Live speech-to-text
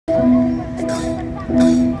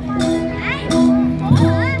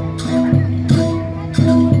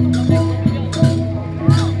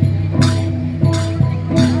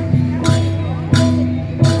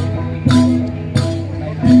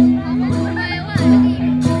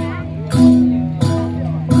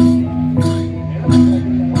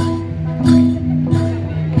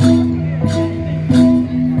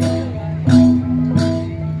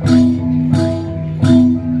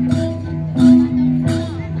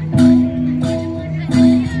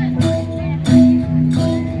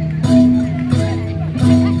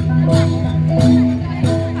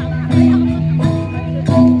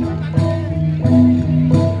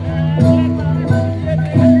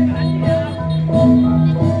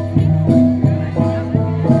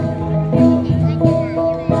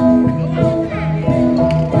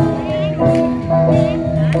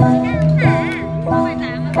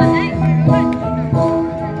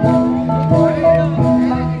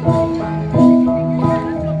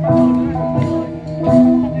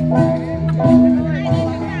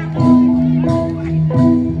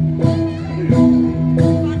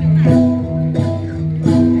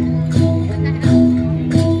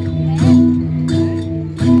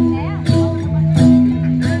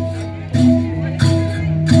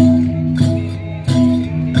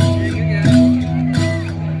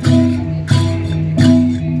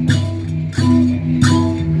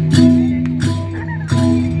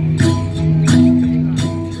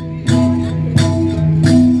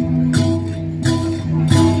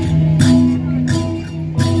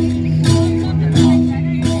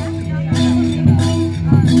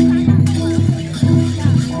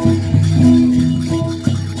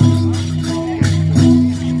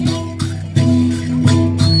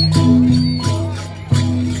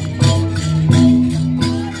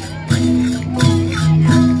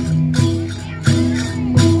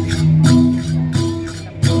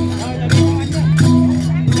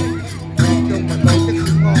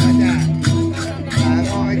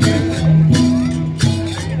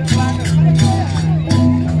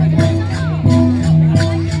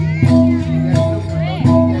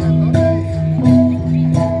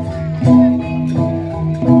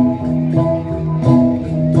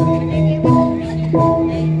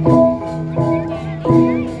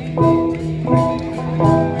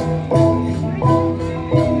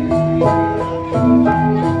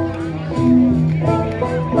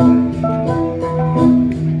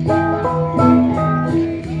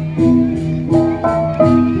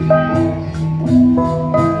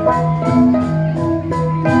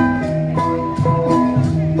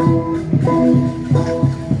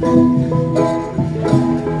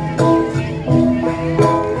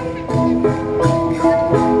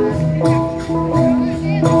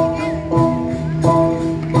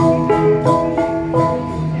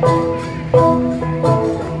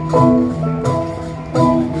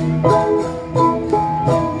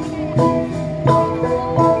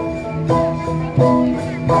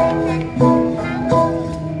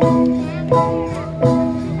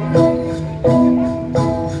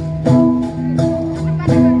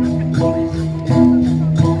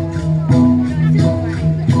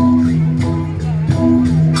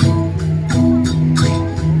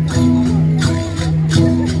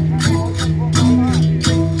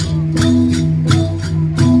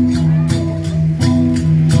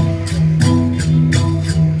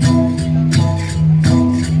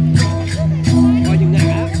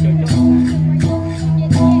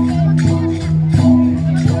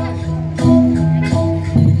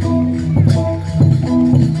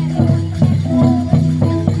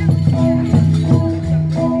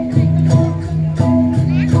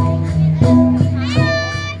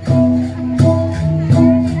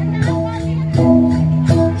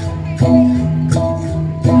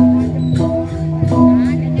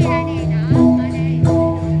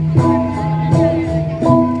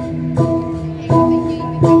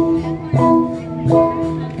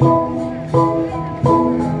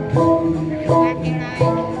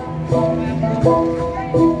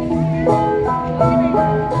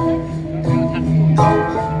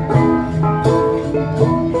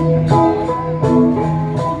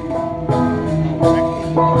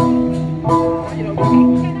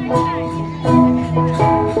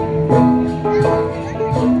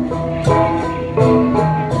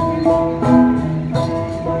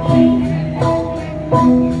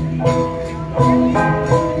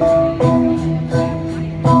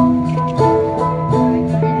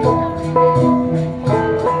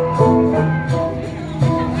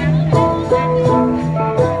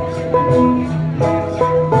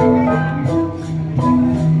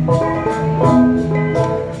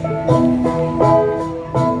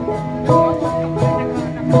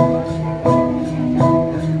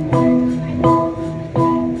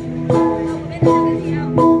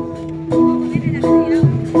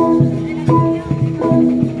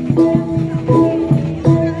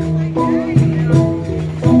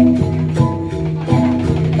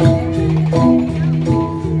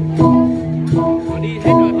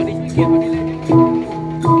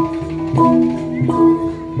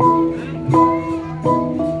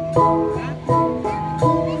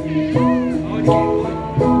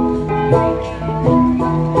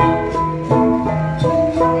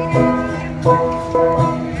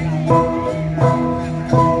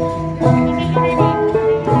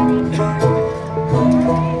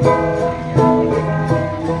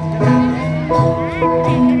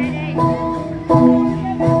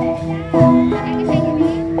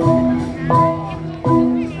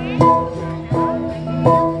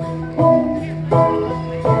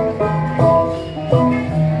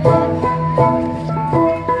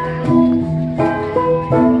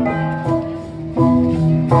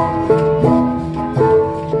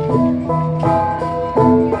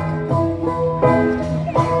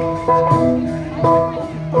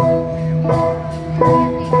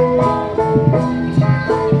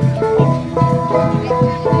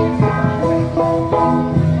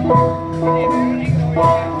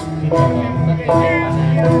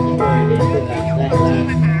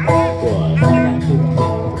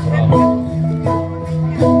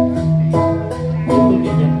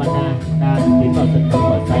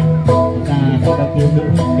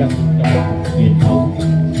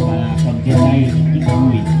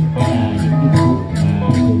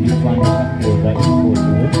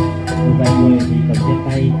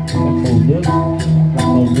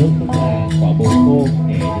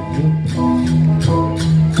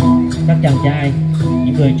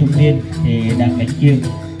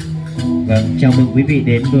Chào mừng quý vị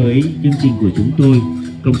đến với chương trình của chúng tôi,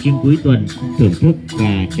 Cồng chiêng cuối tuần, thưởng thức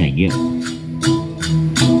và trải nghiệm.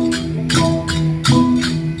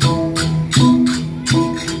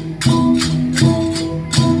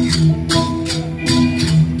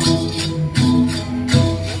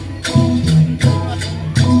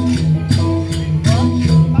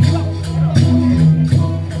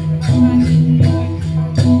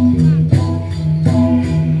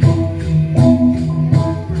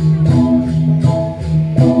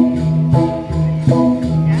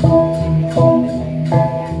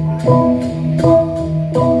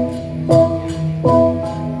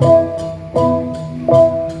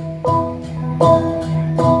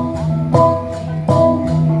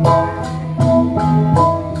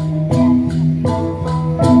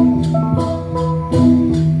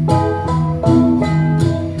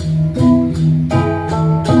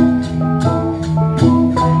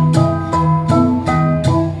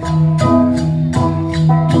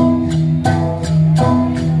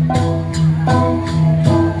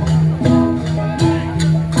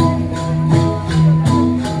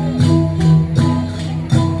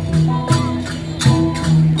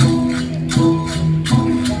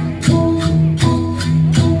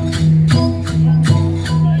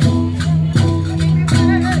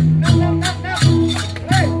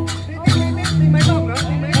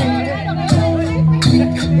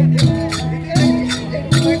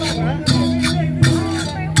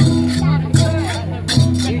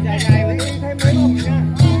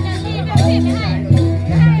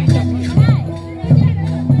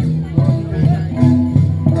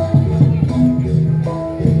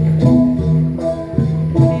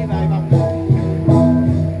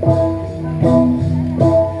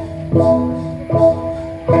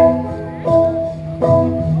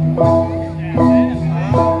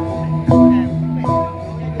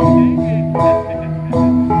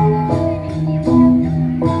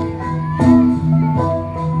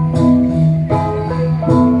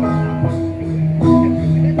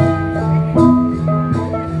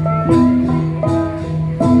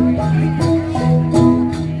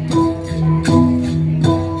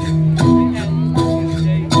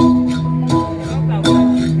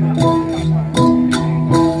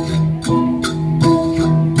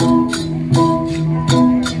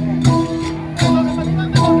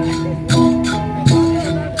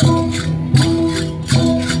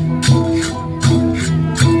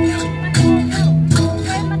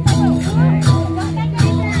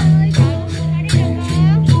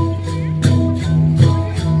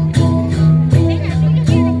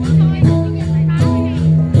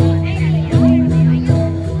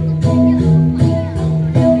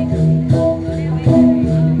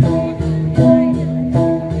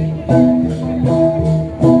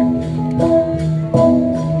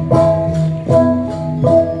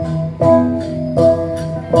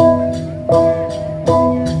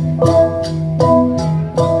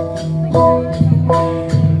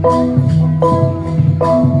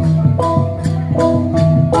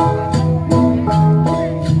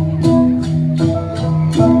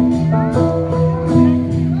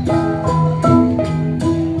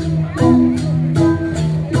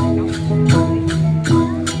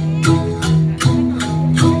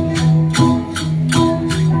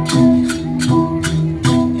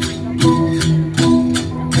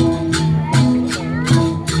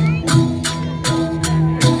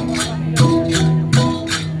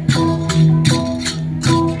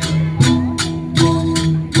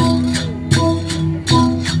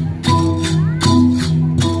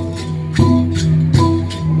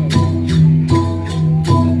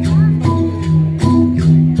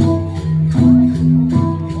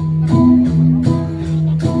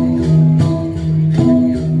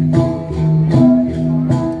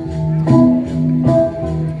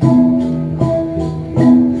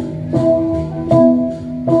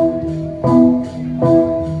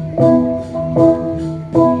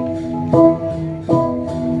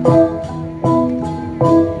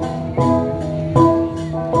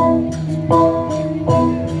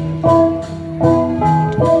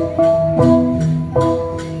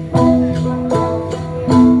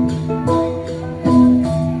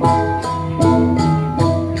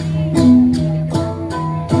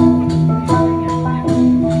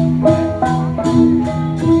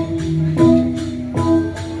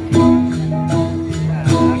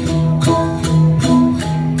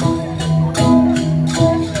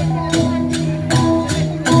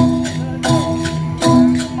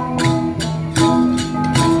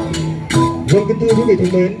 Vâng, kính thưa quý vị thân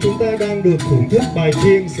mến, chúng ta đang được thưởng thức bài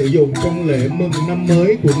chiêng sử dụng trong lễ mừng năm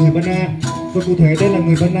mới của người Bahnar. Và cụ thể đây là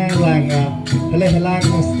người Bahnar làng Hà Lan,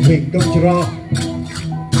 huyện chro.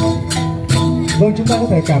 Vâng, chúng ta có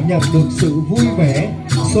thể cảm nhận được sự vui vẻ,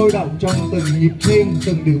 sôi động trong từng nhịp chiêng,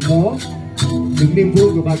 từng điệu múa, những niềm vui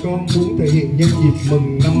của bà con muốn thể hiện nhân dịp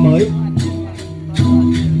mừng năm mới.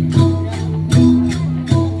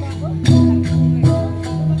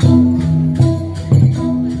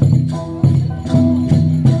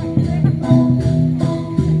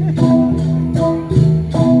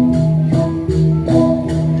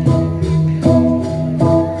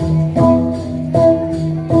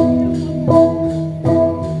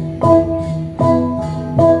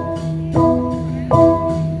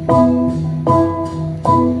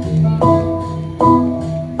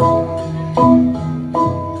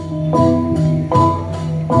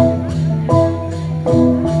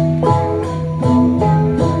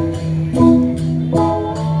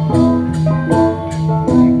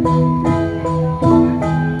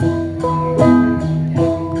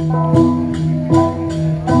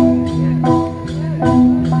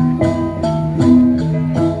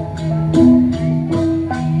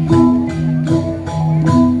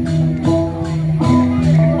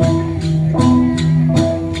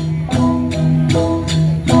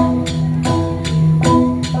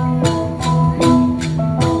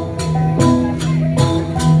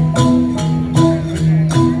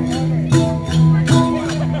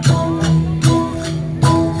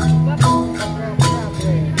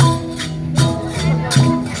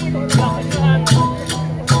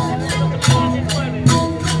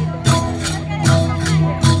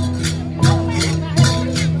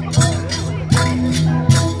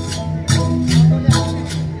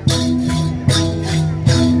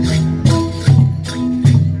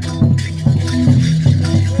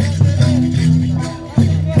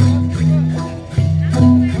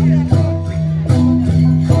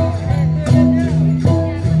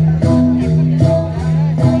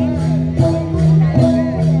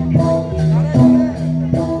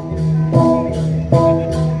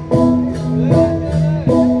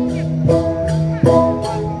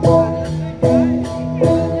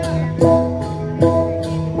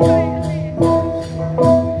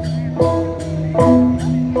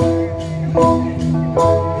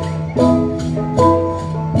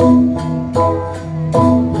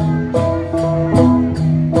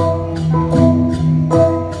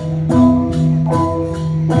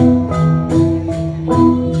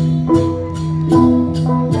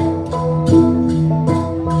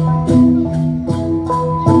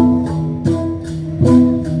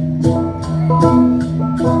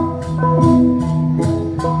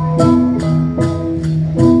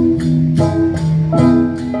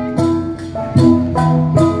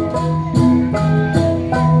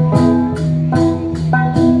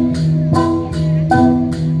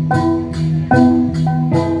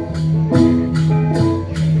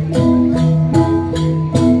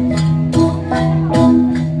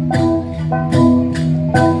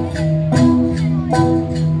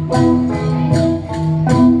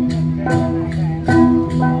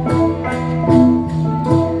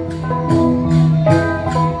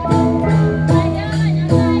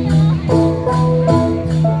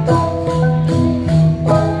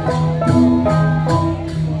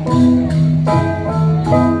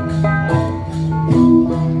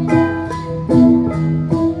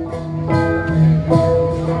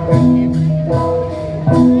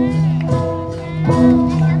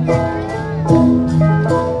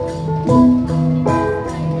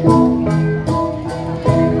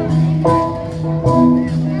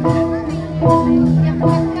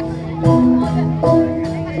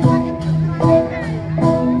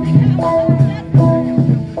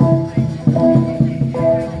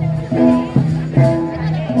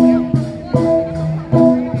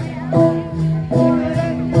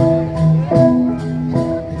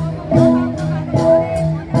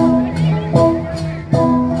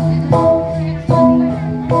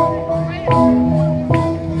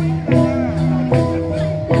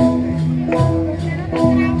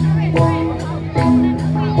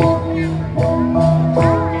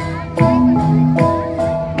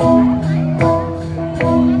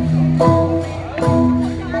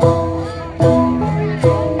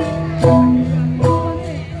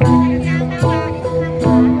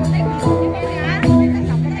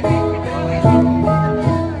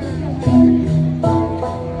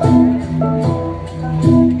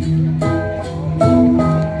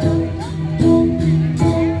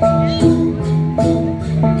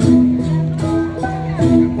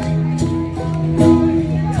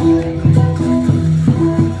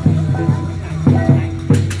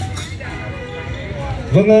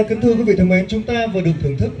 Vâng, kính thưa quý vị thân mến, chúng ta vừa được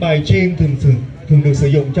thưởng thức bài chiêng thường được sử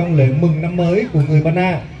dụng trong lễ mừng năm mới của người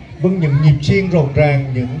bahnar. Vâng, những nhịp chiêng rộn ràng,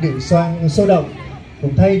 những điệu xoang sôi động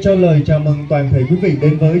cũng thay cho lời chào mừng toàn thể quý vị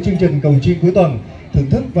đến với chương trình Cồng Chiêng cuối tuần, thưởng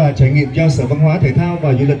thức và trải nghiệm do Sở Văn hóa Thể thao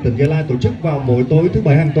và Du lịch tỉnh Gia Lai tổ chức vào mỗi tối thứ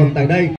Bảy hàng tuần tại đây.